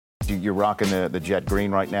You're rocking the jet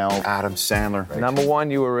green right now. Adam Sandler. Right. Number one,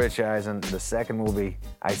 you were Rich Eisen. The second will be,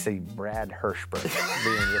 I see Brad Hirschberg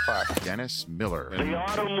being your father. Dennis Miller. The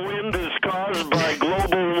autumn wind is caused by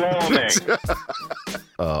global warming.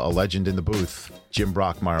 A legend in the booth, Jim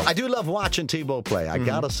Brockmeyer. I do love watching Tebow play. I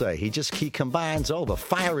gotta say, he combines all the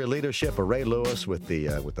fiery leadership of Ray Lewis with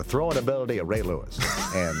the throwing ability of Ray Lewis.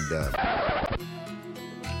 And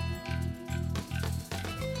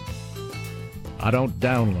I don't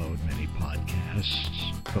download many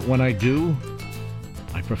podcasts, but when I do,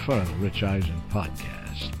 I prefer the Rich Eisen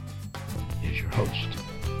podcast. Here's your host,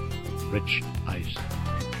 Rich Eisen.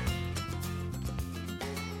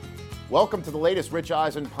 Welcome to the latest Rich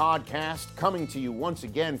Eisen podcast, coming to you once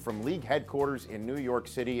again from league headquarters in New York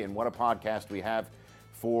City. And what a podcast we have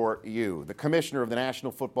for you. The commissioner of the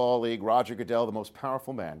National Football League, Roger Goodell, the most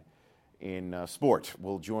powerful man in sport,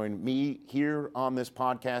 will join me here on this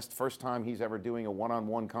podcast. First time he's ever doing a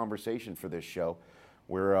one-on-one conversation for this show.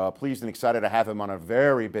 We're pleased and excited to have him on a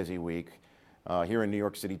very busy week here in New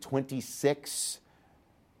York City. 26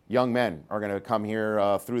 young men are going to come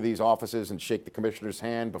here through these offices and shake the commissioner's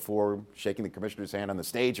hand before shaking the commissioner's hand on the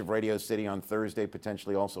stage of Radio City on Thursday,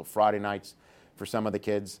 potentially also Friday nights for some of the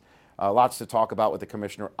kids. Lots to talk about with the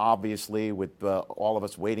commissioner, obviously, with all of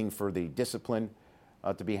us waiting for the discipline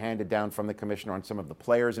to be handed down from the commissioner on some of the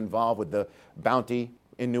players involved with the bounty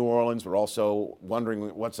in New Orleans. We're also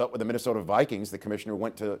wondering what's up with the Minnesota Vikings. The commissioner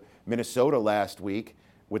went to Minnesota last week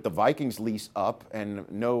with the Vikings lease up and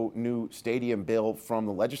no new stadium bill from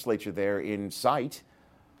the legislature there in sight.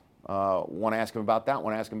 Want to ask him about that.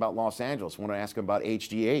 Want to ask him about Los Angeles. Want to ask him about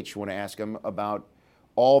HGH. Want to ask him about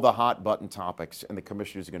all the hot button topics. And the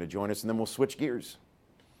commissioners are going to join us. And then we'll switch gears.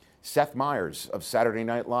 Seth Meyers of Saturday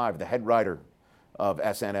Night Live, the head writer of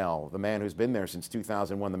SNL, the man who's been there since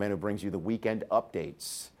 2001, the man who brings you the weekend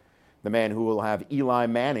updates, the man who will have Eli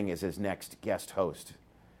Manning as his next guest host.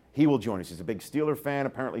 He will join us. He's a big Steeler fan.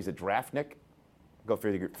 Apparently he's a draftnik. Go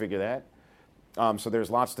figure that. So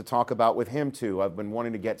there's lots to talk about with him, too. I've been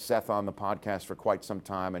wanting to get Seth on the podcast for quite some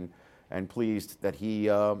time and pleased that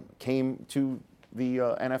he came to the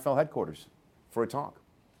NFL headquarters for a talk.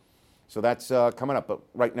 So that's coming up. But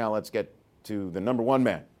right now, let's get to the number one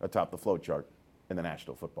man atop the flow chart in the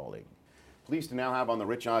National Football League. Pleased to now have on the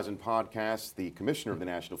Rich Eisen podcast the commissioner of the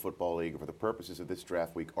National Football League for the purposes of this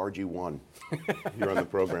draft week, RG1, here on the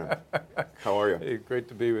program. How are you? Hey, great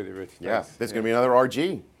to be with you, Rich. Yeah, there's going to be another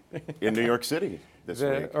RG in New York City this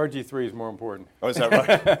week. RG3 is more important. Oh, is that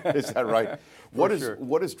right? Is that right? What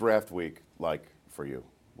is draft week like for you?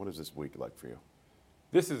 What is this week like for you?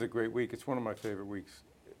 This is a great week. It's one of my favorite weeks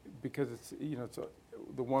because it's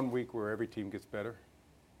the one week where every team gets better.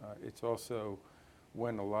 It's also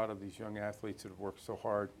when a lot of these young athletes that have worked so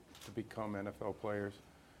hard to become NFL players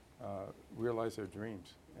realize their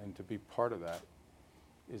dreams, and to be part of that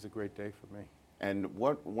is a great day for me. And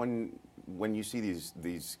when you see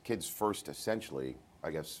these kids first, essentially,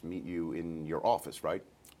 I guess, meet you in your office, right?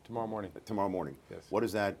 Tomorrow morning. Tomorrow morning. Yes. What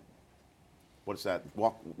is that?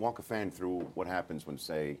 Walk a fan through what happens when,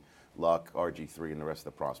 say, Luck, RG3, and the rest of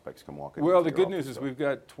the prospects come walking. Well, the good news is we've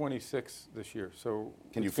got 26 this year. So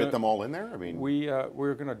can you fit them all in there? I mean,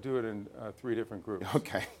 we're going to do it in 3 different groups.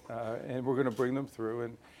 Okay. And we're going to bring them through,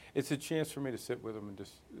 and it's a chance for me to sit with them and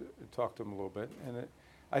just talk to them a little bit. And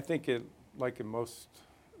I think like in most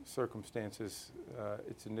circumstances,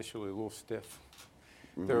 it's initially a little stiff.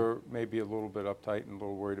 Mm-hmm. They're maybe a little bit uptight and a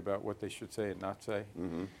little worried about what they should say and not say.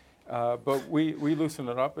 Mm-hmm. But we loosen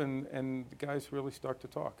it up, and the guys really start to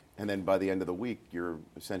talk. And then by the end of the week, you're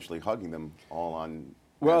essentially hugging them all on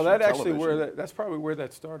Well, television. That's probably where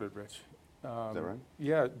that started, Rich. Is that right?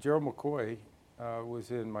 Yeah, Gerald McCoy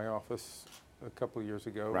was in my office a couple of years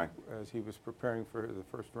ago, right, as he was preparing for the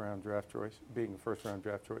first-round draft choice, being the first-round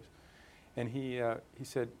draft choice. And he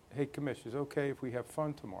said, "Hey, Commish, is it okay if we have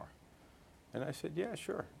fun tomorrow?" And I said, "Yeah,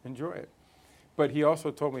 sure, enjoy it." But he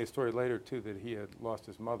also told me a story later, too, that he had lost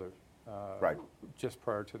his mother right, just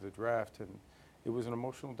prior to the draft, and it was an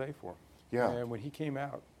emotional day for him. Yeah. And when he came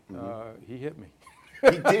out, he hit me.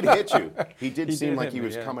 He did hit you. He did seem like he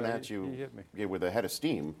was coming at you he hit me. With a head of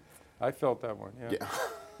steam. I felt that one, yeah.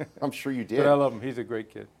 I'm sure you did. But I love him. He's a great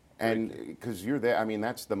kid. And because you're there, I mean,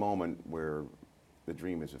 that's the moment where the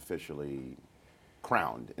dream is officially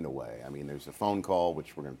crowned in a way. I mean, there's a phone call,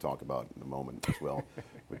 which we're going to talk about in a moment as well,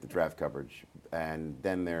 with the draft coverage. And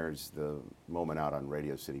then there's the moment out on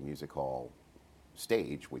Radio City Music Hall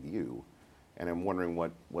stage with you. And I'm wondering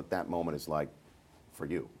what that moment is like for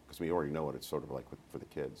you, because we already know what it's sort of like for the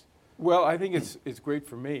kids. Well, I think it's great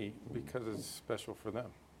for me because it's special for them.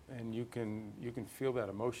 And you can feel that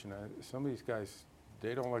emotion. Some of these guys,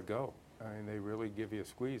 they don't let go. I mean, they really give you a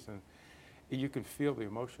squeeze, and you can feel the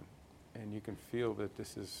emotion, and you can feel that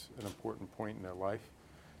this is an important point in their life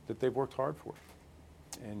that they've worked hard for.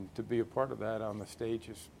 And to be a part of that on the stage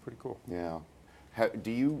is pretty cool. Yeah.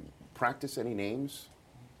 Do you practice any names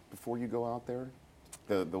before you go out there?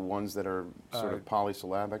 The ones that are sort of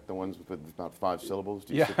polysyllabic, the ones with about 5 syllables?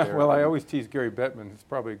 Do you sit there? Well, I always tease Gary Bettman. It's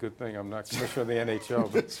probably a good thing I'm not commissioner of the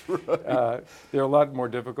NHL. That's right. There are a lot more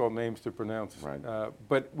difficult names to pronounce. Right.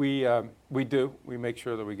 But we do. We make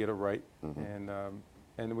sure that we get it right. Mm-hmm.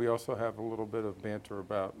 And we also have a little bit of banter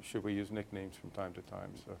about should we use nicknames from time to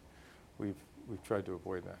time. So we've tried to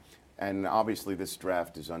avoid that. And obviously this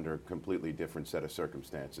draft is under a completely different set of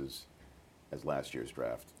circumstances as last year's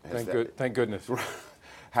draft. Thank goodness.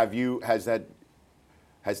 Has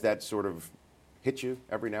that sort of hit you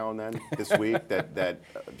every now and then this week? that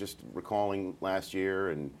just recalling last year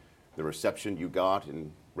and the reception you got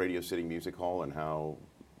in Radio City Music Hall and how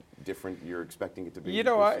different you're expecting it to be? You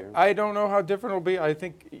know, I don't know how different it'll be. I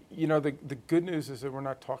think, you know, the good news is that we're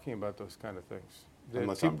not talking about those kind of things.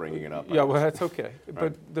 Unless I'm bringing it up. Yeah, well, that's okay. Right.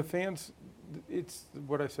 But the fans, it's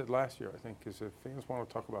what I said last year, I think, is if fans want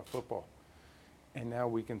to talk about football, and now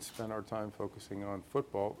we can spend our time focusing on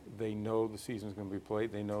football. They know the season's going to be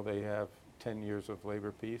played. They know they have 10 years of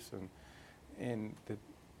labor peace, and that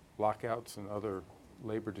lockouts and other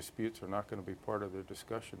labor disputes are not going to be part of their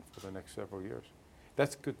discussion for the next several years.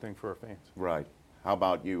 That's a good thing for our fans. Right. How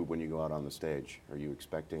about you when you go out on the stage? What are you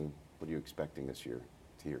expecting this year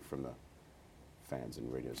to hear from the fans in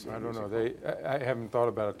Radio City? I don't know. I haven't thought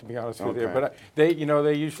about it, to be honest with you. Okay. But they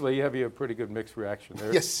usually have you a pretty good mixed reaction.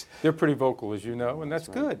 Yes. They're pretty vocal, as you know, and that's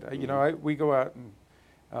right. good. You know, we go out and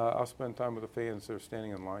I'll spend time with the fans. They're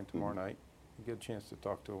standing in line tomorrow night. You get a chance to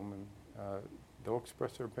talk to them, and they'll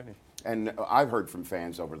express their opinion. And I've heard from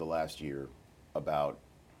fans over the last year about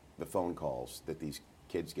the phone calls that these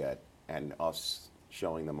kids get and us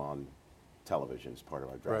showing them on television as part of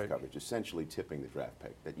our draft coverage, essentially tipping the draft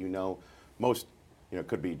pick. That most, it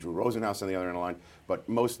could be Drew Rosenhaus on the other end of the line, but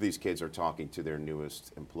most of these kids are talking to their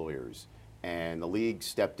newest employers. And the league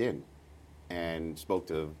stepped in and spoke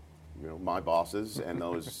to, my bosses and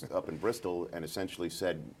those up in Bristol and essentially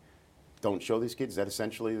said, don't show these kids. Is that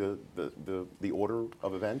essentially the order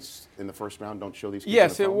of events in the first round? Don't show these kids?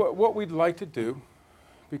 Yes, what we'd like to do,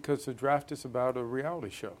 because the draft is about a reality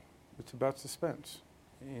show. It's about suspense.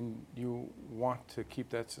 And you want to keep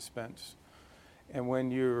that suspense. And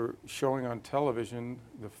when you're showing on television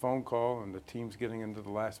the phone call and the team's getting into the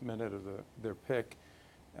last minute of their pick,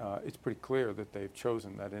 it's pretty clear that they've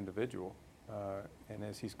chosen that individual. And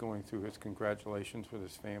as he's going through his congratulations with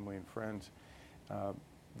his family and friends,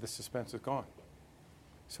 the suspense is gone.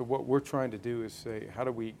 So what we're trying to do is say, how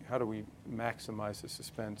do we maximize the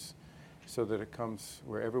suspense so that it comes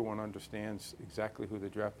where everyone understands exactly who the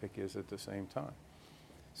draft pick is at the same time.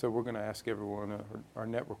 So we're going to ask everyone, our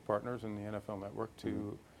network partners in the NFL Network,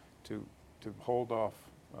 to hold off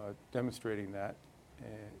demonstrating that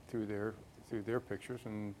through their pictures,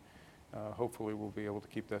 and hopefully we'll be able to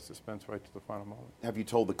keep that suspense right to the final moment. Have you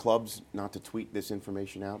told the clubs not to tweet this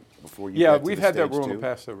information out before you? Yeah, get to we've the had that stage rule in too? the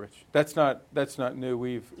past, though, Rich. That's not new.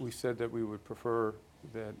 We said that we would prefer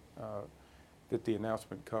that the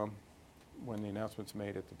announcement come when the announcement's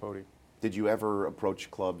made at the podium. Did you ever approach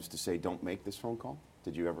clubs to say, don't make this phone call?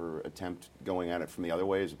 Did you ever attempt going at it from the other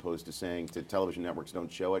way as opposed to saying to television networks,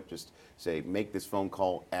 don't show it, just say, make this phone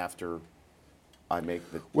call after I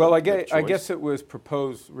make the Well, I choice? guess it was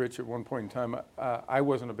proposed, Rich, at one point in time. I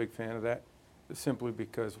wasn't a big fan of that, simply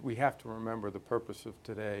because we have to remember the purpose of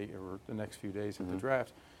today or the next few days of the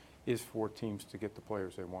draft is for teams to get the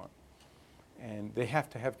players they want. And they have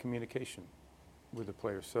to have communication with the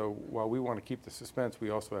players. So while we want to keep the suspense, we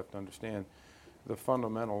also have to understand the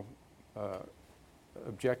fundamental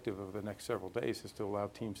objective of the next several days is to allow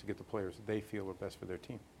teams to get the players they feel are best for their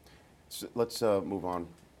team. So let's move on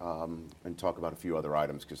and talk about a few other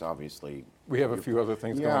items, because obviously we have a few other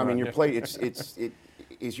things going on. Yeah, I mean, your plate,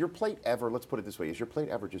 is your plate ever, let's put it this way, is your plate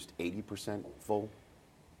ever just 80% full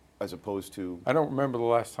as opposed to? I don't remember the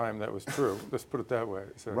last time that was true. Let's put it that way.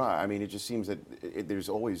 So. Right, I mean, it just seems that there's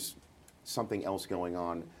always something else going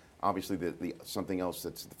on. Obviously, the something else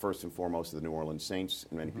that's the first and foremost of the New Orleans Saints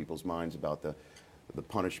in many people's minds about the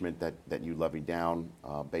punishment that you levied down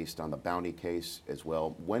based on the bounty case as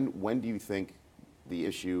well. When do you think the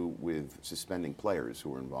issue with suspending players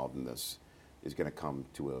who are involved in this is going to come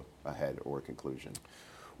to a head or a conclusion?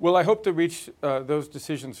 Well, I hope to reach those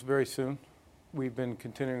decisions very soon. We've been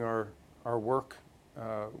continuing our work.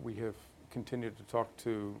 We have continued to talk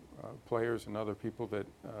to players and other people that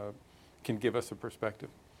can give us a perspective.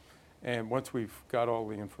 And once we've got all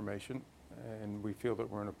the information, and we feel that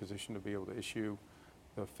we're in a position to be able to issue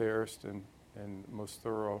the fairest and most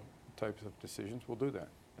thorough types of decisions, we'll do that.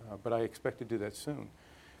 But I expect to do that soon,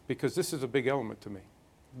 because this is a big element to me.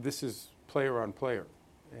 This is player on player,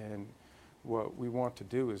 and what we want to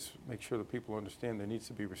do is make sure that people understand there needs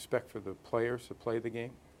to be respect for the players that play the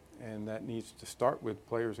game, and that needs to start with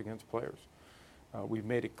players against players. We've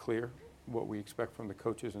made it clear what we expect from the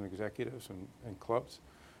coaches and executives and clubs,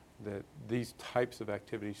 that these types of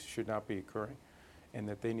activities should not be occurring, and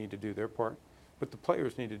that they need to do their part. But the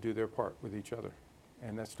players need to do their part with each other,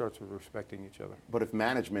 and that starts with respecting each other. But if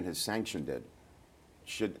management has sanctioned it,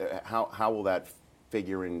 how will that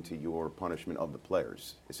figure into your punishment of the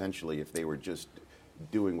players? Essentially, if they were just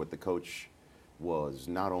doing what the coach was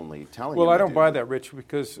not only telling them Well, I to don't do, buy that, Rich,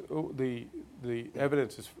 because the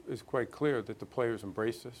evidence is quite clear that the players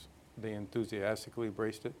embraced this. They enthusiastically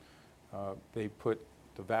embraced it. They put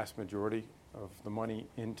the vast majority of the money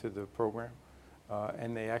into the program,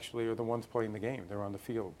 and they actually are the ones playing the game. They're on the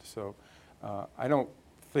field. So I don't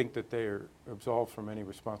think that they're absolved from any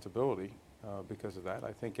responsibility because of that.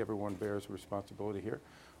 I think everyone bears responsibility here.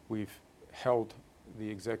 We've held the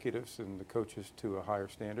executives and the coaches to a higher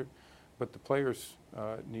standard, but the players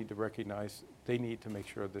need to recognize they need to make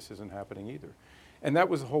sure this isn't happening either. And that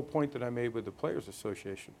was the whole point that I made with the Players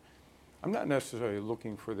Association. I'm not necessarily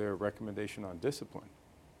looking for their recommendation on discipline.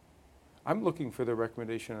 I'm looking for their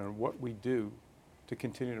recommendation on what we do to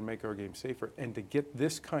continue to make our game safer and to get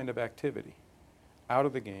this kind of activity out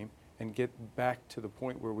of the game and get back to the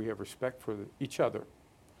point where we have respect for each other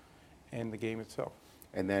and the game itself.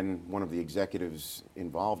 And then one of the executives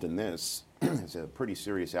involved in this is a pretty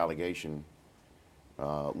serious allegation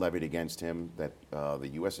levied against him that the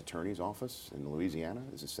U.S. Attorney's Office in Louisiana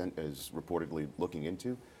is reportedly looking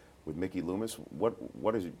into with Mickey Loomis.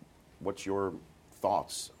 What's your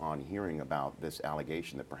thoughts on hearing about this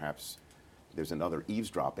allegation that perhaps there's another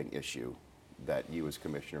eavesdropping issue that you as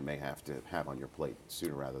commissioner may have to have on your plate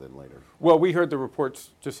sooner rather than later? Well, we heard the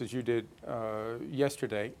reports just as you did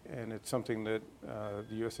yesterday, and it's something that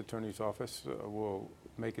the U.S. Attorney's Office will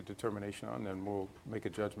make a determination on, and we'll make a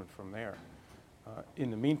judgment from there.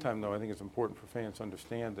 In the meantime, though, I think it's important for fans to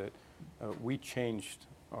understand that we changed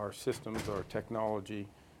our systems, our technology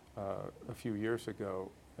a few years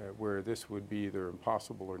ago where this would be either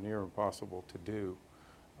impossible or near impossible to do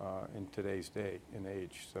in today's day and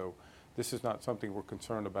age. So this is not something we're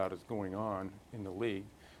concerned about as going on in the league.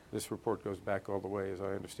 This report goes back all the way, as I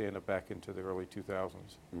understand it, back into the early 2000s.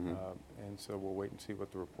 And so we'll wait and see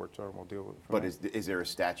what the reports are, and we'll deal with it from But there. is there a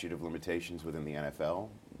statute of limitations within the NFL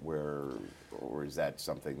or is that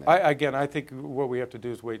something that... I think what we have to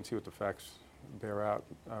do is wait and see what the facts bear out.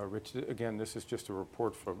 Rich, again, this is just a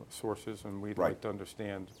report from sources, and we'd like to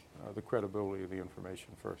understand the credibility of the information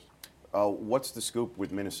first. What's the scoop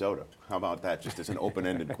with Minnesota? How about that, just as an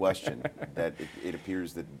open-ended question, that it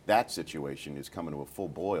appears that that situation is coming to a full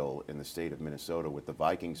boil in the state of Minnesota, with the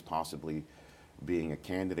Vikings possibly being a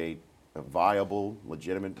candidate, a viable,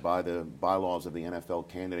 legitimate by the bylaws of the NFL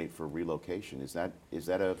candidate for relocation. Is that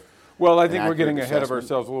a... Well, I think we're accurate getting ahead of assessment?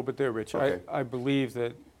 ourselves a little bit there, Rich. Okay. I believe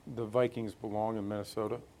that the Vikings belong in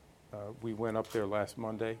Minnesota. We went up there last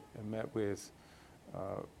Monday and met with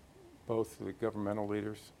both the governmental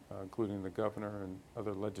leaders, including the governor and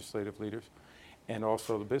other legislative leaders, and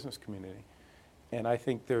also the business community. And I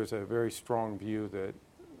think there's a very strong view that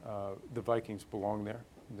the Vikings belong there,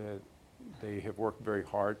 that they have worked very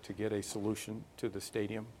hard to get a solution to the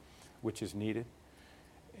stadium, which is needed.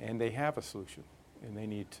 And they have a solution, and they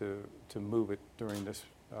need to move it during this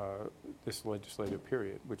legislative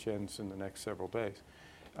period, which ends in the next several days.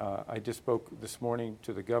 I just spoke this morning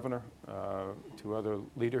to the governor, to other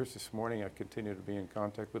leaders this morning. I continue to be in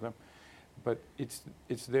contact with them. But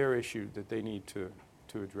it's their issue that they need to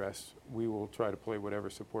address. We will try to play whatever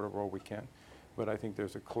supportive role we can, but I think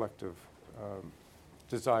there's a collective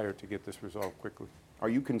desire to get this resolved quickly. Are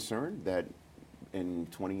you concerned that in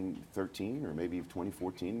 2013 or maybe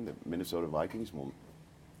 2014 the Minnesota Vikings will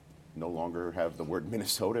no longer have the word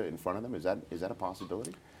Minnesota in front of them? Is that a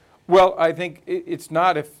possibility? Well, I think it's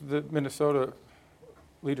not if the Minnesota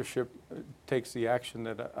leadership takes the action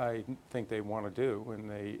that I think they want to do and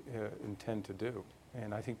they intend to do.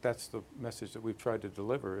 And I think that's the message that we've tried to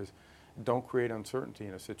deliver is don't create uncertainty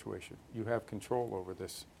in a situation. You have control over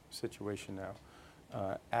this situation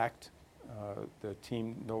now. Act. The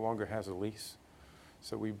team no longer has a lease,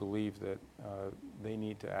 so we believe that they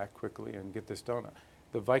need to act quickly and get this done.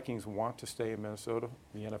 The Vikings want to stay in Minnesota.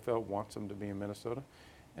 The NFL wants them to be in Minnesota.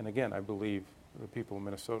 And again, I believe the people of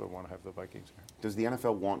Minnesota want to have the Vikings here. Does the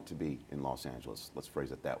NFL want to be in Los Angeles? Let's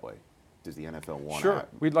phrase it that way. does the NFL want? Sure.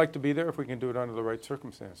 We'd like to be there if we can do it under the right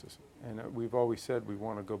circumstances. And we've always said we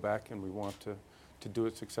want to go back and we want to do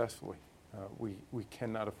it successfully. We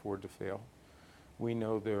cannot afford to fail. We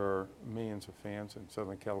know there are millions of fans in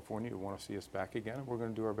Southern California who want to see us back again, and we're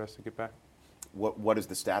going to do our best to get back. What is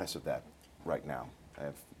the status of that right now? I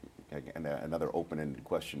have another open-ended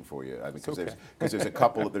question for you, because there's a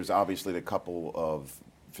couple. There's obviously a couple of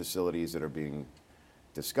facilities that are being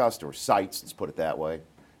discussed, or sites, let's put it that way,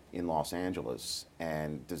 in Los Angeles.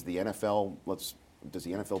 And does the NFL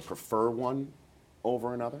prefer one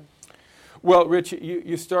over another? Well, Rich,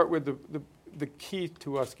 you start with the key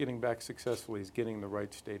to us getting back successfully is getting the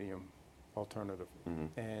right stadium alternative.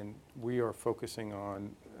 Mm-hmm. And we are focusing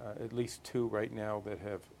on at least two right now that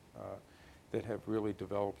have really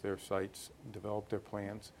developed their sites, developed their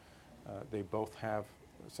plans. They both have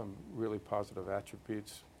some really positive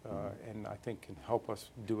attributes, and I think can help us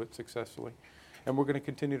do it successfully. And we're going to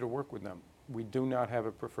continue to work with them. We do not have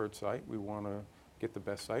a preferred site. We want to get the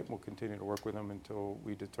best site, and we'll continue to work with them until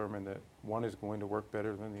we determine that one is going to work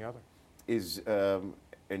better than the other. Is an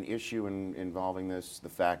issue involving this the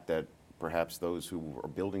fact that perhaps those who are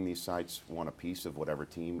building these sites want a piece of whatever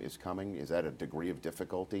team is coming? Is that a degree of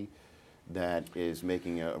difficulty that is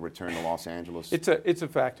making a return to Los Angeles? It's a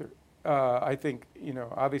factor. I think,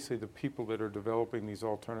 obviously the people that are developing these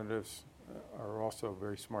alternatives are also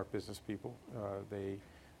very smart business people. They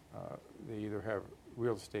either have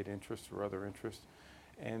real estate interests or other interests,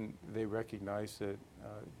 and they recognize that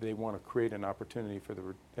they want to create an opportunity for the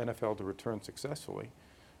NFL to return successfully,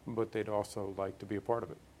 but they'd also like to be a part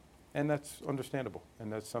of it. And that's understandable,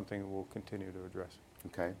 and that's something we'll continue to address.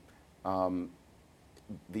 Okay.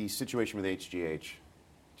 The situation with HGH,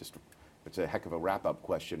 it's a heck of a wrap-up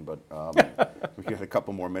question, but we've got a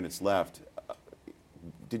couple more minutes left.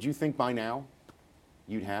 Did you think by now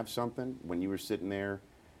you'd have something when you were sitting there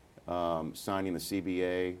signing the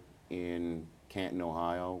CBA in Canton,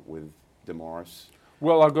 Ohio with DeMaurice?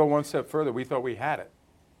 Well, I'll go one step further. We thought we had it.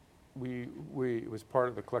 It was part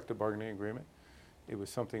of the collective bargaining agreement. It was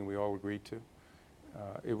something we all agreed to.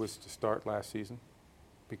 It was to start last season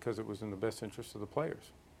because it was in the best interest of the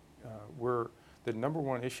players. The number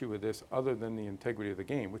one issue with this, other than the integrity of the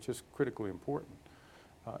game, which is critically important,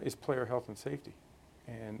 is player health and safety.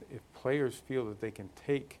 And if players feel that they can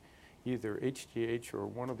take either HGH or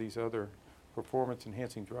one of these other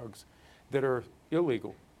performance-enhancing drugs that are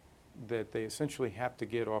illegal, that they essentially have to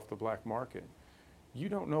get off the black market, you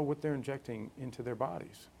don't know what they're injecting into their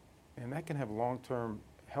bodies. And that can have long-term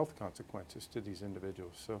health consequences to these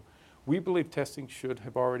individuals. So we believe testing should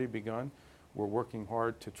have already begun. We're working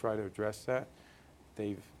hard to try to address that.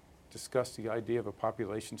 They've discussed the idea of a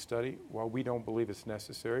population study. While we don't believe it's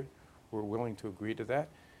necessary, we're willing to agree to that.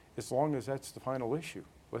 As long as that's the final issue,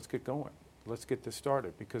 let's get going. Let's get this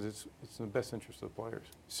started because it's in the best interest of the players.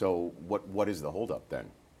 So what is the holdup then?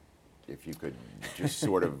 If you could just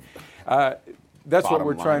sort of... That's what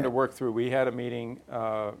we're trying to work through. We had a meeting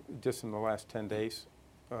just in the last 10 days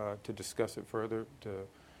to discuss it further,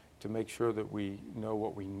 to make sure that we know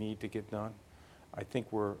what we need to get done. I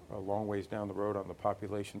think we're a long ways down the road on the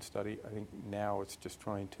population study. I think now it's just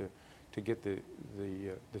trying to get the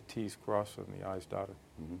T's crossed and the I's dotted.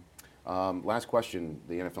 Mm-hmm. Last question,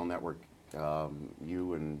 the NFL Network,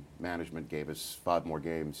 you and management gave us 5 more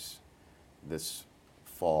games this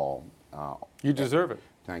fall. You deserve it.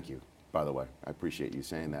 Thank you, by the way. I appreciate you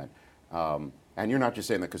saying that. And you're not just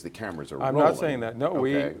saying that because the cameras are I'm rolling. not saying that. No,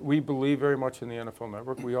 okay. we believe very much in the NFL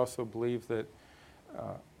Network. We also believe that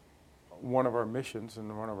one of our missions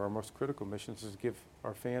and one of our most critical missions is to give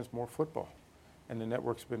our fans more football. And the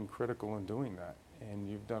network's been critical in doing that. And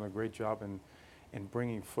you've done a great job in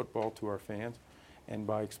bringing football to our fans. And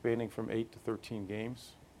by expanding from 8 to 13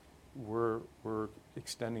 games, we're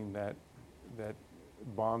extending that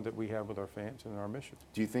bond that we have with our fans and our mission.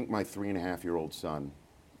 Do you think my 3.5-year-old son,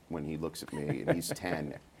 when he looks at me, and he's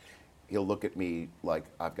 10, he'll look at me like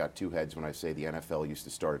I've got 2 heads when I say the NFL used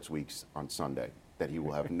to start its weeks on Sunday, that he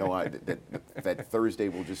will have no idea, that Thursday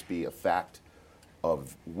will just be a fact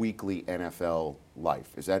of weekly NFL life?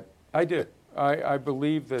 Is that? I do. I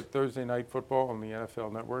believe that Thursday night football on the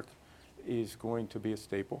NFL Network is going to be a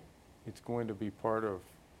staple. It's going to be part of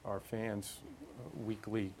our fans'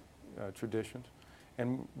 weekly traditions.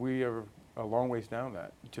 And we are a long ways down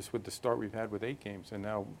that, just with the start we've had with 8 games. And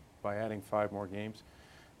now by adding 5 more games,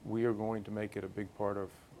 we are going to make it a big part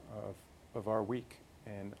of our week.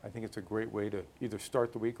 And I think it's a great way to either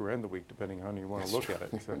start the week or end the week, depending on how you want to look at it.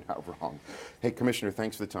 So. You're not wrong. Hey, Commissioner,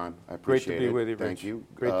 thanks for the time. I appreciate it. Great to be with you, Rich. Thank you.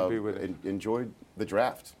 Great to be with you. Enjoyed the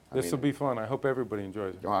draft. This will be fun. I hope everybody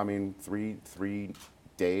enjoys it. I mean, three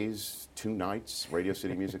days, 2 nights, Radio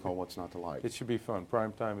City Music Hall. What's not to like? It should be fun.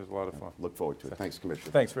 Prime time is a lot of fun. Look forward to it. Thanks,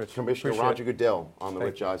 Commissioner. Thanks, Rich. Commissioner Appreciate Roger it. Goodell on the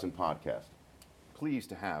Thank Rich you. Eisen podcast. Pleased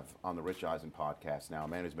to have on the Rich Eisen podcast now a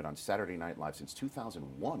man who's been on Saturday Night Live since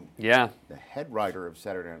 2001. Yeah. The head writer of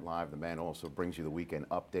Saturday Night Live. The man also brings you the weekend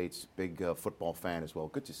updates. Big football fan as well.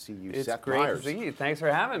 Good to see you, It's Seth great Meyers. to see you. Thanks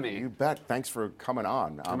for having me. You bet. Thanks for coming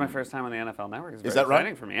on. It's my first time on the NFL Network. It's Is very that right?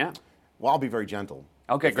 exciting for me, yeah. Well, I'll be very gentle.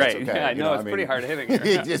 Okay, if that's great. okay. Yeah, I You know, it's I pretty mean, hard-hitting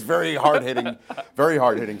here. It's very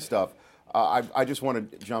hard-hitting stuff. I just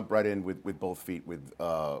want to jump right in with both feet with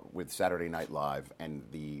Saturday Night Live and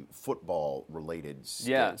the football-related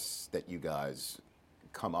skits that you guys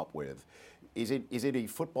come up with. Is it a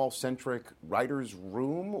football-centric writer's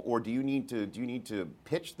room, or do you need to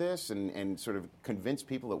pitch this and sort of convince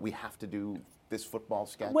people that we have to do this football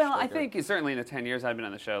sketch? Well, I think certainly in the 10 years I've been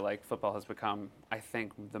on the show, like football has become, I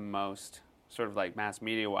think, the most sort of like mass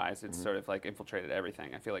media-wise, it's sort of like infiltrated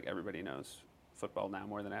everything. I feel like everybody knows football now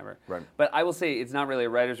more than ever. Right. But I will say it's not really a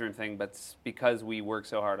writer's room thing, but because we work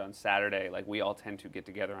so hard on Saturday, like we all tend to get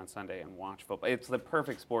together on Sunday and watch football. It's the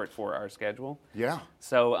perfect sport for our schedule. Yeah.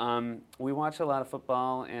 So we watch a lot of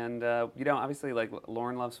football, and obviously, like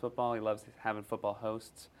Lauren loves football. He loves having football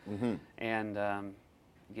hosts, and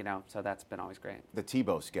so that's been always great. The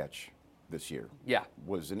Tebow sketch this year, Yeah,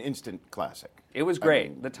 was an instant classic. it was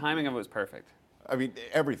great. The timing of it was perfect. I mean,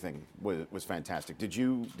 everything was fantastic. Did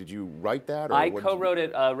you write that? Or I what did co-wrote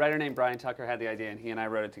it. A writer named Brian Tucker had the idea, and he and I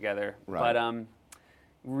wrote it together. Right. But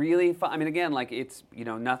really fun. I mean, again, like it's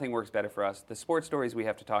nothing works better for us. The sports stories we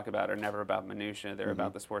have to talk about are never about minutia. They're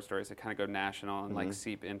about the sports stories that kind of go national and like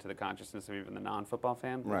seep into the consciousness of even the non-football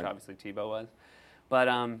fan, which Right. obviously Tebow was. But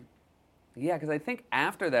yeah, because I think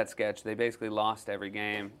after that sketch, they basically lost every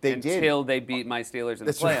game They did. until they beat my Steelers in the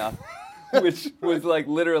That's right. playoff, which was like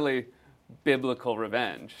literally biblical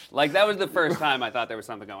revenge. Like that was the first time I thought there was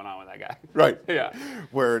something going on with that guy. Right. Yeah.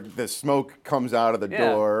 Where the smoke comes out of the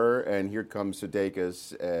Yeah. door, and here comes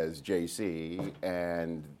Sudeikis as JC,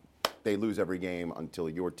 and they lose every game until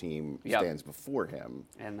your team Yep. stands before him,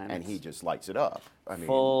 And then he it's just lights it up. I mean,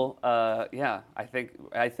 Full, yeah. I think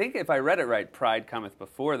if I read it right, pride cometh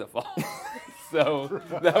before the fall. So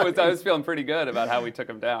I was feeling pretty good about how we took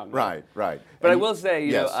him down. right. But And I will say,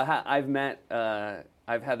 yes.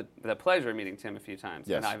 I've had the pleasure of meeting Tim a few times,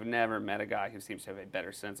 Yes. and I've never met a guy who seems to have a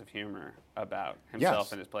better sense of humor about himself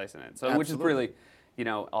Yes. and his place in it. So, which is Absolutely.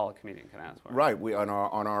 really, all a comedian can ask for. Right, we on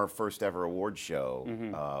our first ever award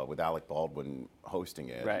show with Alec Baldwin hosting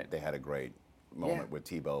it. Right. They had a great moment Yeah. with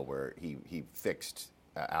Tebow where he fixed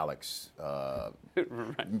Alex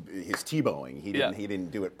Right. his Tebowing. He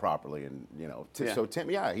didn't do it properly, and Yeah. so Tim,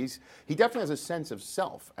 he definitely has a sense of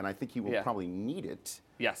self, and I think he will Yeah. probably need it.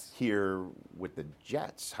 Yes. Here with the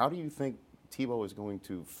Jets, how do you think Tebow is going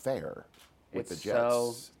to fare with the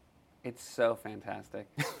Jets? It's so fantastic.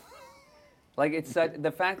 Like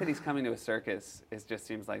the fact that he's coming to a circus just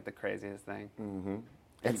seems like the craziest thing. Mm-hmm.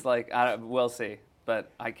 It's like we'll see,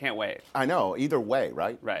 but I can't wait. I know. Either way,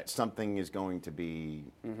 right? Right. Something is going to be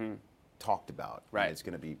talked about. Right. And it's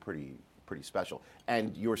going to be pretty special.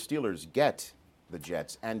 And your Steelers get the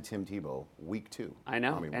Jets and Tim Tebow week 2. I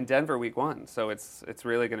know, mean, and Denver week 1, so it's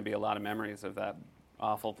really going to be a lot of memories of that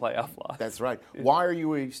awful playoff loss. that's right. Why are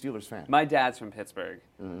you a Steelers fan? My dad's from Pittsburgh,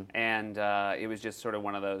 Mm-hmm. and it was just sort of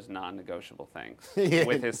one of those non-negotiable things Yeah.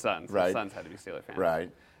 with his sons. Right. His sons had to be Steeler fans.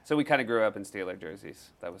 Right. So we kind of grew up in Steeler jerseys.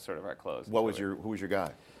 That was sort of our clothes. Who was your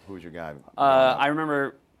guy? Who was your guy? I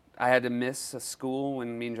remember I had to miss a school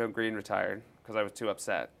when Mean Joe Green retired because I was too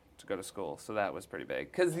upset to go to school. So that was pretty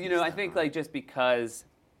big. Because, I think like just because,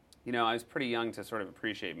 I was pretty young to sort of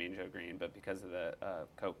appreciate Mean Joe Green, but because of the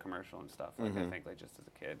Coke commercial and stuff, like I think like just as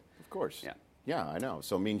a kid. Of course. Yeah. Yeah, I know.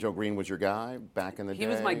 So Mean Joe Green was your guy back in the day? He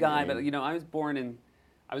was my guy, I mean, but I was born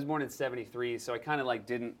in '73, so I kind of like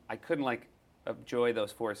I couldn't like enjoy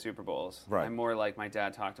those 4 Super Bowls. Right. I'm more like my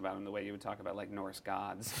dad talked about him the way you would talk about like Norse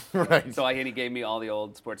gods. Right. So he gave me all the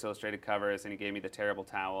old Sports Illustrated covers, and he gave me the terrible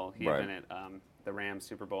towel. He had Right. been at the Rams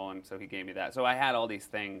Super Bowl, and so he gave me that. So I had all these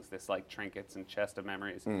things, this like trinkets and chest of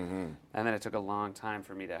memories. Mm-hmm. And then it took a long time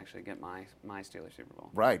for me to actually get my Steelers Super Bowl.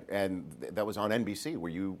 Right, and that was on NBC. Were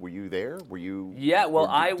you there? Were you? Yeah, well,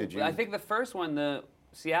 or did you? I think the first one, the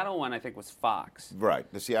Seattle one, I think was Fox.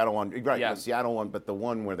 Right, the Seattle one. Right, Yeah. the Seattle one, but the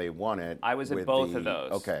one where they won it. I was at with both of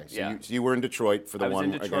those. Okay, so, Yeah. you were in Detroit for the I was one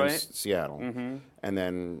in Detroit. against Seattle, and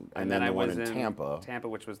then I the one was in Tampa. Tampa,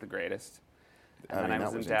 which was the greatest. And then I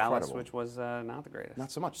was in Dallas, which was not the greatest.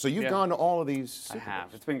 Not so much. So you've gone to all of these Super I have.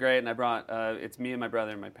 Bowls. It's been great, and I brought, it's me and my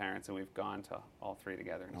brother and my parents, and we've gone to all three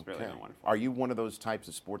together, and it's really been wonderful. Are you one of those types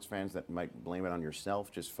of sports fans that might blame it on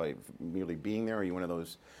yourself just for merely being there? Are you one of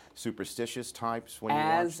those superstitious types when you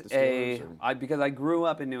watch the Steelers? Because I grew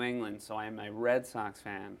up in New England, so I am a Red Sox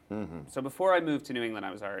fan. Mm-hmm. So before I moved to New England,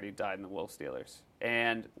 I was already dyed in the wool Steelers.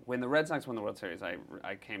 And when the Red Sox won the World Series, I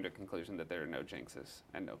came to a conclusion that there are no jinxes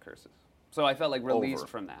and no curses. So I felt like released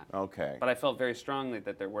from that. Okay. But I felt very strongly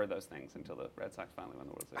that there were those things until the Red Sox finally won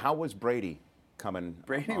the World Series. How was Brady coming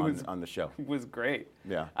on the show? Was great.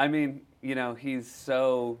 Yeah. I mean, he's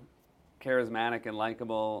so charismatic and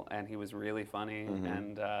likable, and he was really funny,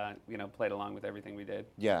 and played along with everything we did.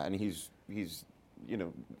 Yeah, and he's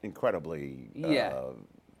incredibly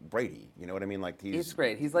Brady. You know what I mean? Like he's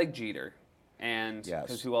great. He's like Jeter, and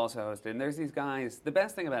because who also hosted. And there's these guys. The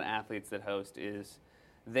best thing about athletes that host is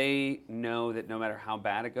they know that no matter how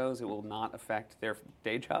bad it goes, it will not affect their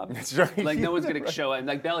day job. That's right. Like, no one's going to show up.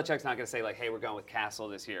 Like, Belichick's not going to say, like, hey, we're going with Castle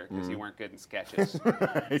this year because you weren't good in sketches.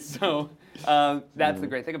 Right. So that's the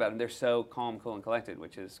great thing about them. They're so calm, cool, and collected,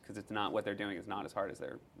 which is because it's not what they're doing is not as hard as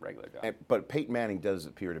their regular job. But Peyton Manning does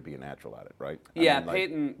appear to be a natural at it, right?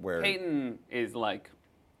 Peyton is like,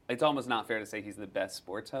 it's almost not fair to say he's the best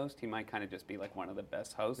sports host. He might kind of just be like one of the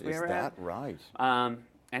best hosts we ever had. Is that right?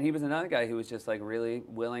 And he was another guy who was just like really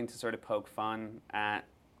willing to sort of poke fun at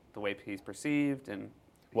the way he's perceived. And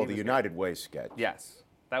well, the United Way sketch. Yes,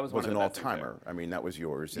 that was one of the best. An all-timer. I mean, that was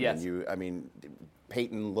yours. And yes. Then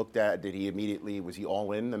Peyton looked at. Did he immediately? Was he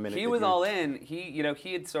all in the minute? He was all in. He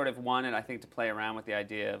had sort of wanted, I think, to play around with the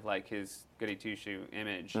idea of like his goody two-shoe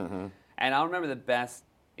image. Mm-hmm. And I'll remember the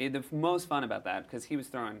most fun about that, because he was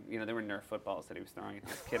throwing, there were Nerf footballs that he was throwing at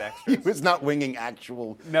his kid extras. He was not winging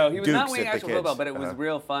actual No, he was dukes not winging at actual the football, kids. but it was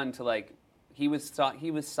real fun to like, he was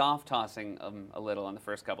soft tossing a little on the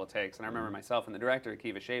first couple of takes. And I remember myself and the director,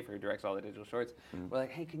 Akiva Schaffer, who directs all the digital shorts, were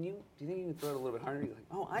like, hey, do you think you can throw it a little bit harder? He's like,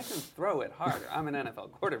 oh, I can throw it harder. I'm an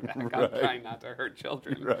NFL quarterback. Right. I'm trying not to hurt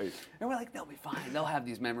children. Right. And we're like, they'll be fine. They'll have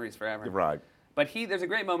these memories forever. Right. But there's a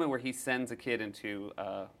great moment where he sends a kid into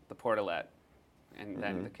the portalette. And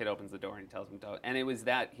then the kid opens the door and he tells him to. And it was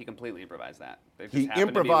that he completely improvised that. He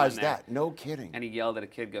improvised that. No kidding. And he yelled at a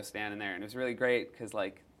kid, "Go stand in there." And it was really great because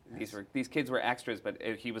like these kids were extras, but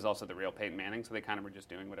he was also the real Peyton Manning, so they kind of were just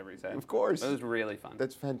doing whatever he said. Of course. But it was really fun.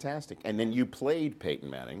 That's fantastic. And then you played Peyton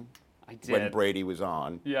Manning. I did. When Brady was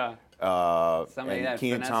on. Yeah. And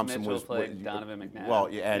Keenan Thompson played Donovan McNabb. Well,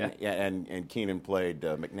 and Keenan played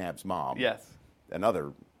McNabb's mom. Yes.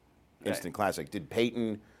 Another instant classic. Did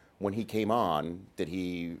Peyton, when he came on, did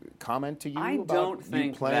he comment to you about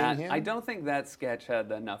you playing him? I don't think that sketch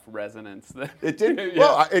had enough resonance. It did. Yeah.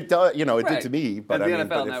 Well, it does. It did to me, but At the NFL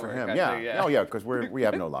but Network, for him, yeah. Oh yeah, because we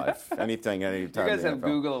have no life. Anytime. You guys have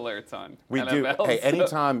Google alerts on. We NFL, do. Hey, so.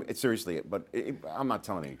 anytime. Seriously, but I'm not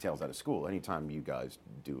telling any tales out of school. Anytime you guys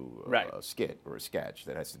do a skit or a sketch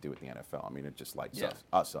that has to do with the NFL, I mean, it just lights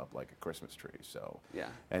us up like a Christmas tree. So. Yeah.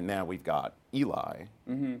 And now we've got Eli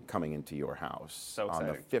coming into your house on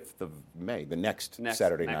the 5th of May, the next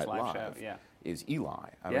Saturday Night Live. Show, is Eli.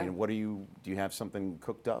 I mean, do you have something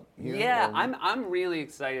cooked up here? Yeah, I'm really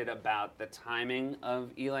excited about the timing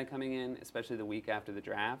of Eli coming in, especially the week after the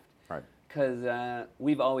draft. Right. Because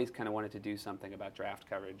we've always kind of wanted to do something about draft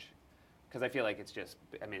coverage, because I feel like it's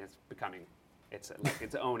becoming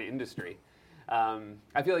its own industry.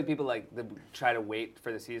 I feel like people try to wait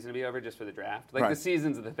for the season to be over just for the draft. Like the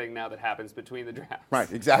season's the thing now that happens between the drafts.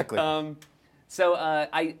 Right, exactly. So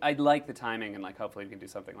I like the timing, and hopefully we can do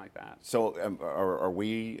something like that. So are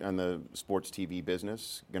we in the sports TV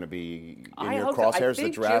business going to be in your crosshairs? I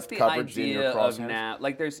think the draft coverage in your crosshairs? Of now,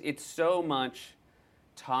 it's so much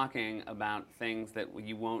talking about things that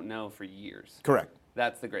you won't know for years. Correct.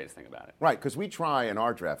 That's the greatest thing about it. Right, because we try in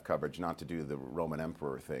our draft coverage not to do the Roman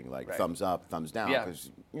Emperor thing, thumbs up, thumbs down, because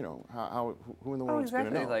who in the world's going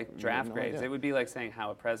to know? Like draft grades. It would be like saying how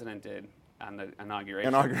a president did on the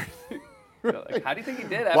inauguration. How do you think he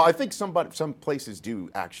did? Well, I think some places do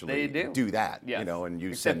actually do that. Yes. And you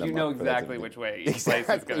Except send them you know up for exactly that which way each place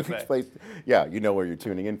is going to say. Yeah, you know where you're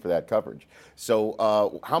tuning in for that coverage. So,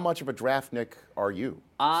 how much of a draftnik are you?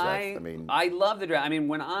 I love the draft. I mean,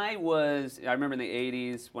 I remember in the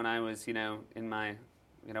 '80s when I was, when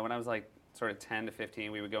I was like sort of 10 to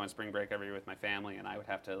 15, we would go on spring break every year with my family, and I would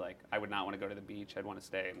have to I would not want to go to the beach. I'd want to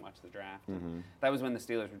stay and watch the draft. Mm-hmm. That was when the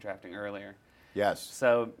Steelers were drafting earlier. Yes.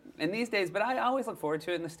 So, in these days, but I always look forward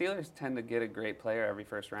to it, and the Steelers tend to get a great player every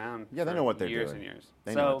first round. Yeah, they know what they're doing. Years and years.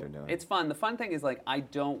 They know what they're doing. It's fun. The fun thing is, I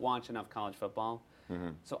don't watch enough college football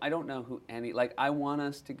So I don't know who I want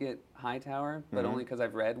us to get Hightower, but only because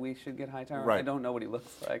I've read we should get Hightower. Right. I don't know what he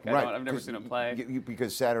looks like. Right. I've never seen him play.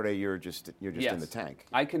 Because Saturday you're just Yes. in the tank.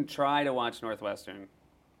 I can try to watch Northwestern.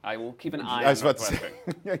 I will keep an eye I on was about to say,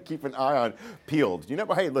 Northwestern. keep an eye on peeled.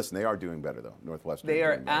 Hey, listen, they are doing better though. Northwestern. They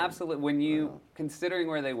are doing better. absolutely, when you, considering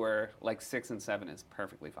where they were, 6 and 7 is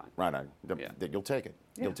perfully fine. Right. You'll take it.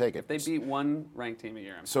 You'll take it. If they beat one ranked team a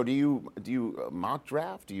year, I'm So do you mock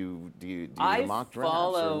draft? Do you I mock drafts?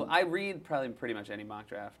 follow. or- I read probably pretty much any mock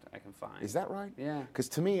draft I can find. Is that right? Yeah. Because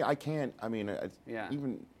to me, I can't. Yeah.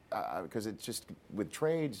 Even because it's just with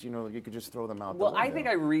trades, you could just throw them out. Well, the I window. think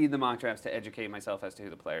I read the mock drafts to educate myself as to who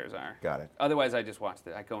the players are. Got it. Otherwise, I just watch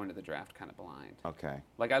I go into the draft kind of blind. Okay.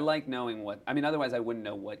 I like knowing what. Otherwise, I wouldn't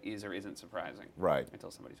know what is or isn't surprising. Right.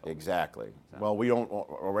 Until somebody told me. Exactly. So. Well, we don't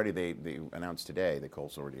already. They announced today. The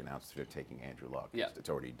Colts already announced they're taking Andrew Luck. Yeah. It's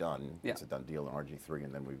already done. Yeah. It's a done deal in RG3,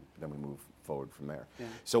 and then we move forward from there. Yeah.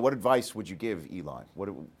 So, what advice would you give Eli?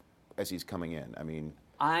 As he's coming in?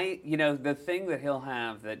 The thing that he'll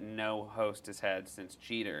have that no host has had since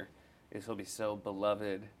Jeter is he'll be so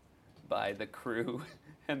beloved by the crew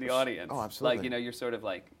and the audience. Oh, absolutely. You're sort of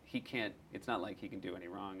he can't, it's not like he can do any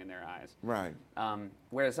wrong in their eyes. Right.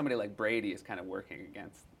 Whereas somebody like Brady is kind of working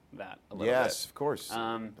against that a little bit. Yes, of course.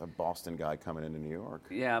 A Boston guy coming into New York.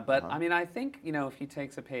 Yeah, but I think, if he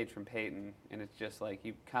takes a page from Peyton and it's just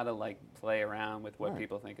you kind of play around with what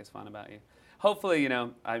people think is fun about you. Hopefully,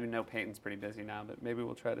 I know Peyton's pretty busy now, but maybe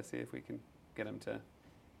we'll try to see if we can get him to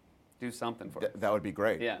do something for us. That would be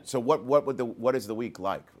great. Yeah. So what is the week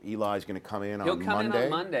like? Eli's going to come in He'll on come Monday? in on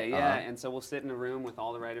Monday, yeah, and so we'll sit in a room with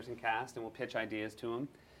all the writers and cast, and we'll pitch ideas to him.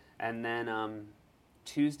 And then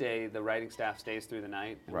Tuesday, the writing staff stays through the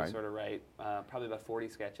night, and we sort of write probably about 40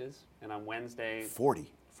 sketches. And on Wednesday...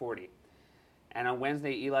 40? 40. And on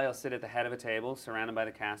Wednesday, Eli will sit at the head of a table, surrounded by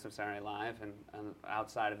the cast of Saturday Night Live, and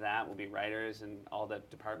outside of that will be writers and all the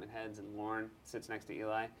department heads, and Lauren sits next to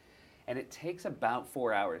Eli. And it takes about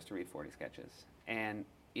 4 hours to read 40 sketches. And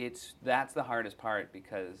that's the hardest part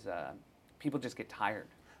because people just get tired.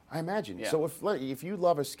 I imagine. Yeah. So if you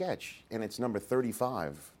love a sketch and it's number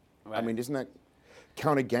 35, Right. doesn't that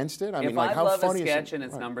count against it? If how I love a funny sketch is it? and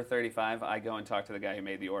it's number 35, I go and talk to the guy who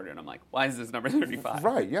made the order, and I'm like, why is this number 35?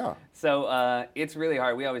 Right, yeah. So it's really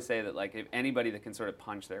hard. We always say that if anybody that can sort of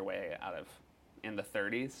punch their way out of in the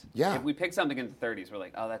 30s, if we pick something in the 30s, we're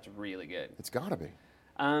like, oh, that's really good. It's got to be.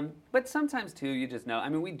 But sometimes too, you just know.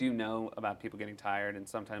 We do know about people getting tired, and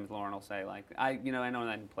sometimes Lauren will say I know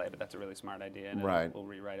I didn't play, but that's a really smart idea, and we'll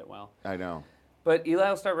rewrite it well. I know. But Eli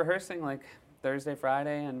will start rehearsing Thursday,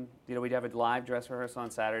 Friday, and we'd have a live dress rehearsal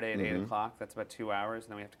on Saturday at 8 o'clock. That's about 2 hours,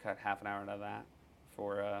 and then we have to cut half an hour out of that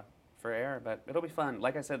for air. But it'll be fun.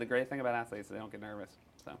 Like I said, the great thing about athletes is they don't get nervous.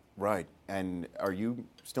 So. Right. And are you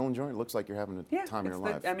still enjoying it? It looks like you're having a time of your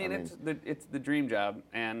life. It's the dream job,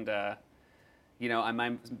 and my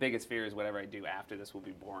biggest fear is whatever I do after this will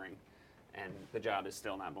be boring, and the job is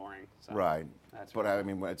still not boring. So right. That's but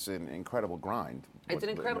it's an incredible grind. It's an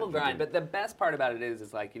incredible grind, but the best part about it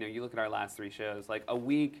is you look at our last 3 shows, a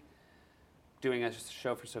week doing a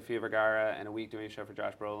show for Sofia Vergara, and a week doing a show for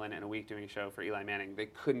Josh Brolin, and a week doing a show for Eli Manning. They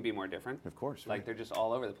couldn't be more different. Of course. Right. They're just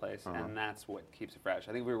all over the place, and that's what keeps it fresh.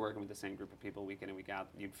 I think if we were working with the same group of people week in and week out,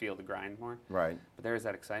 you'd feel the grind more. Right. But there is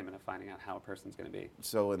that excitement of finding out how a person's going to be.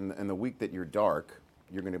 So in the week that you're dark,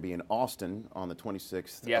 you're going to be in Austin on the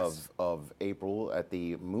 26th of April at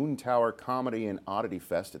the Moon Tower Comedy and Oddity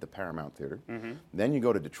Fest at the Paramount Theater. Mm-hmm. Then you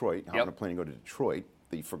go to Detroit. Hop on a plane and go to Detroit.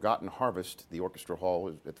 The Forgotten Harvest, the Orchestra Hall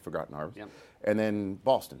is at the Forgotten Harvest. Yep. And then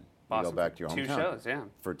Boston. You go back to your hometown. 2 shows, yeah.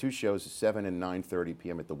 For 2 shows, 7 and 9:30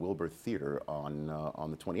 p.m. at the Wilbur Theater on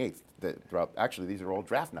the 28th. Actually, these are all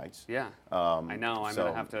draft nights. Yeah, I know. I'm going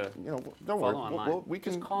to have to don't follow worry. online. We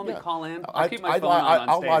can just call me, yeah. call in. I'll keep my phone on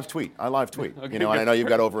I'll stage. live tweet. I live tweet. Okay, and I know you've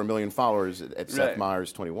got over 1 million followers at Seth Right.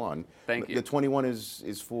 Meyers 21. Thank you. The 21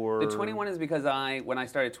 is for... The 21 is because when I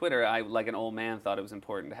started Twitter, I, like an old man, thought it was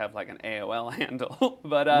important to have an AOL handle.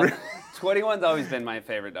 But 21's always been my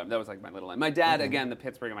favorite. That was my little line. My dad, again, the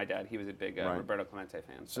Pittsburgh, my dad, he was a big Roberto Clemente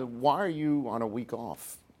fan. So why are you on a week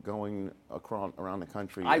off going around the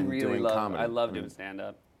country I and really doing comedy? I love doing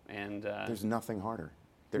stand-up. And there's nothing harder.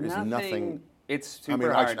 There is nothing... It's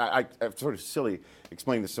super hard. I'm sort of silly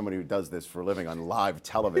explaining to somebody who does this for a living on live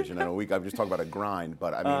television in a week. I'm just talking about a grind,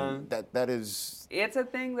 but that is... It's a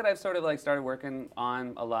thing that I've sort of started working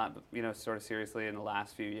on a lot, sort of seriously in the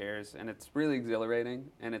last few years, and it's really exhilarating,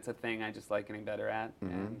 and it's a thing I just like getting better at,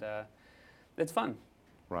 and it's fun.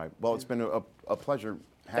 Right. Well, it's been a pleasure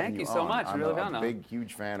having Thank you on. so much. I'm really a fun. big,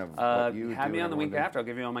 huge fan of what you do. Have me on and the week everyone after. I'll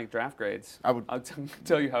give you all my draft grades. I'll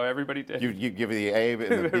tell you how everybody did. You give me the A and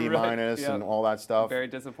the B Right, minus yeah. and all that stuff. Very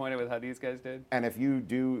disappointed with how these guys did. And if you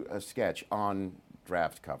do a sketch on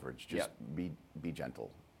draft coverage, just Yep. be gentle.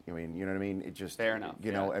 I mean, you know what I mean? It just Fair enough,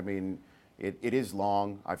 You know, yeah. I mean, it is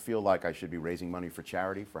long. I feel like I should be raising money for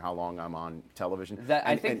charity for how long I'm on television.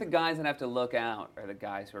 I think the guys that have to look out are the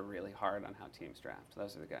guys who are really hard on how teams draft.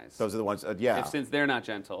 Those are the guys. Those are the ones. Yeah. Since they're not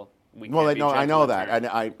gentle, we Well, can't be I gentle know in that, turn.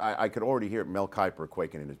 and I could already hear Mel Kiper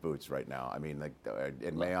quaking in his boots right now. I mean, like,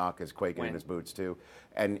 and Mayock is quaking in When? his boots too,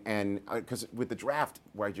 and because with the draft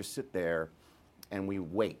where I just sit there, and we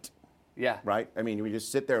wait, Yeah. right? I mean, we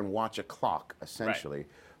just sit there and watch a clock essentially.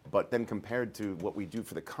 But then compared to what we do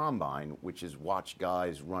for the combine, which is watch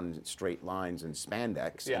guys run straight lines and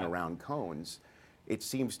spandex and Yeah. around cones, it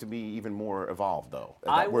seems to be even more evolved though.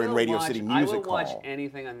 I We're in will Radio watch, City I Music will watch Hall.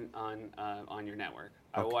 anything on your network.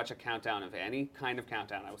 I will watch a countdown of any kind of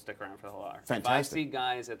countdown. I will stick around for the whole hour. If I Fantastic. see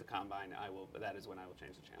guys at the combine, I will. That is when I will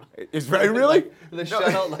change the channel. Is very really? Like the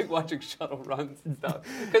shuttle, like watching shuttle runs and stuff.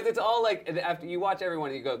 Because it's all like after you watch everyone,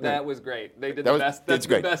 and you go, "That was great. They did the best. That's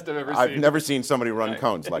great. the best I've ever seen." I've never seen somebody run Right.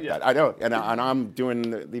 cones like Yeah. that. I know, and I'm doing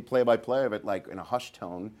the play-by-play of it like in a hushed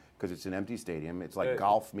tone because it's an empty stadium. It's like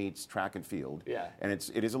golf meets track and field. Yeah. And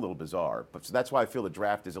it is a little bizarre, but so that's why I feel the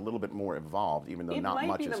draft is a little bit more evolved, even though It not might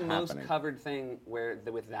much be is the happening. most covered thing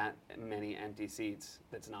with that many empty seats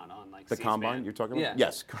that's not on like The C-SPAN. combine you're talking about? Yeah.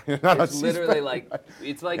 Yes. Not on It's literally C-SPAN. like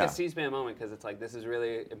it's like Yeah. a C-SPAN moment because it's like this is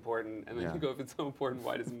really important, and then Yeah. you go, if it's so important,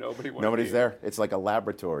 why does nobody want? Nobody's to be there. It's like a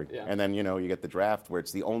laboratory. Yeah. And then, you know, you get the draft where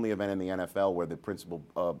it's the only event in the NFL where the principal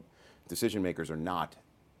decision makers are not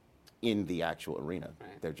in the actual arena. Right.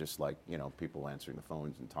 They're just like, you know, people answering the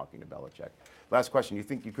phones and talking to Belichick. Last question. You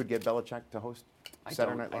think you could get Belichick to host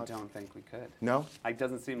Saturday Night Live? I don't think we could. No? It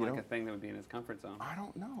doesn't seem You like don't? a thing that would be in his comfort zone. I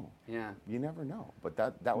don't know. Yeah. You never know. But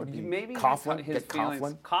that would be Maybe Coughlin. his Get feelings.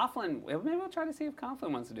 Coughlin. Coughlin. Maybe we'll try to see if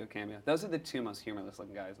Coughlin wants to do a cameo. Those are the two most humorless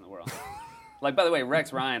looking guys in the world. Like, by the way,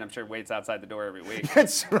 Rex Ryan, I'm sure, waits outside the door every week.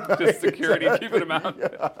 That's right. Just security keeping him out.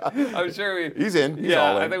 I'm sure He's in. He's yeah,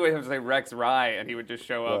 all in. I think we have to say Rex Rye, and he would just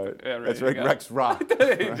show up. Right. ready That's to right. go. Rex Rock.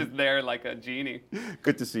 He's just there like a genie.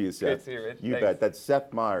 Good to see you, Seth. Good to see you, Rich. You Thanks. bet. That's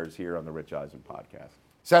Seth Meyers here on the Rich Eisen podcast.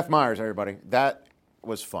 Seth Meyers, everybody. That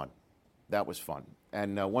was fun. That was fun.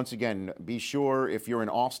 And once again, be sure if you're in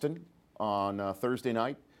Austin on Thursday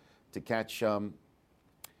night to catch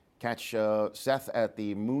Seth at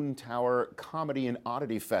the Moon Tower Comedy and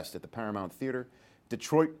Oddity Fest at the Paramount Theater.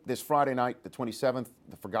 Detroit this Friday night, the 27th,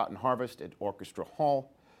 the Forgotten Harvest at Orchestra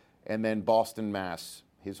Hall. And then Boston, Mass.,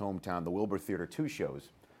 his hometown, the Wilbur Theater, 2 shows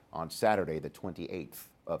on Saturday, the 28th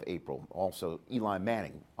of April. Also, Eli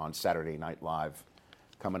Manning on Saturday Night Live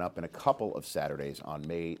coming up in a couple of Saturdays on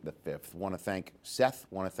May the 5th. Want to thank Seth,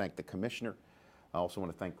 want to thank the commissioner. I also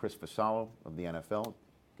want to thank Chris Fasalo of the NFL.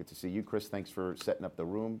 Good to see you, Chris. Thanks for setting up the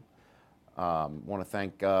room. Want to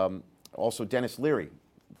thank also Dennis Leary,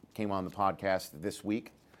 came on the podcast this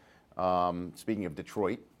week. Speaking of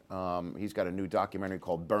Detroit, he's got a new documentary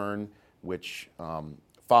called Burn, which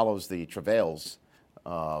follows the travails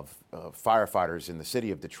of firefighters in the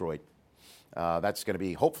city of Detroit. That's going to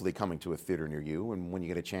be hopefully coming to a theater near you, and when you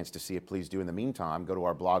get a chance to see it, please do. In the meantime, go to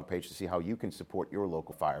our blog page to see how you can support your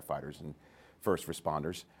local firefighters and first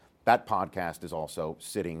responders. That podcast is also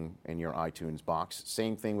sitting in your iTunes box.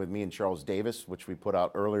 Same thing with me and Charles Davis, which we put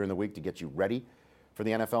out earlier in the week to get you ready for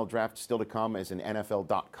the NFL draft. Still to come is an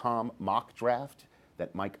NFL.com mock draft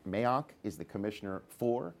that Mike Mayock is the commissioner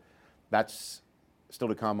for. That's still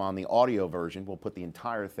to come on the audio version. We'll put the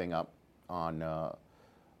entire thing up on the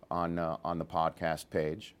podcast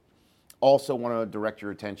page. Also want to direct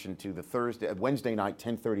your attention to the Wednesday night,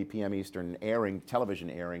 10:30 p.m. Eastern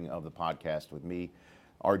television airing of the podcast with me,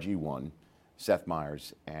 RG1, Seth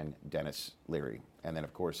Meyers, and Dennis Leary. And then,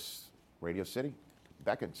 of course, Radio City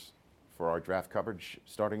beckons for our draft coverage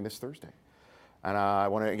starting this Thursday. And I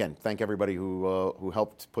want to, again, thank everybody who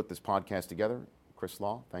helped put this podcast together. Chris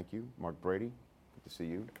Law, thank you. Mark Brady, good to see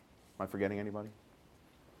you. Am I forgetting anybody?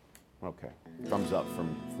 Okay. Thumbs up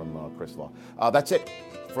from Chris Law. That's it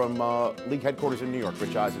from League headquarters in New York.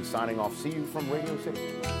 Rich Eisen signing off. See you from Radio City.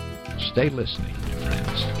 Stay listening,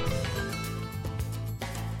 friends.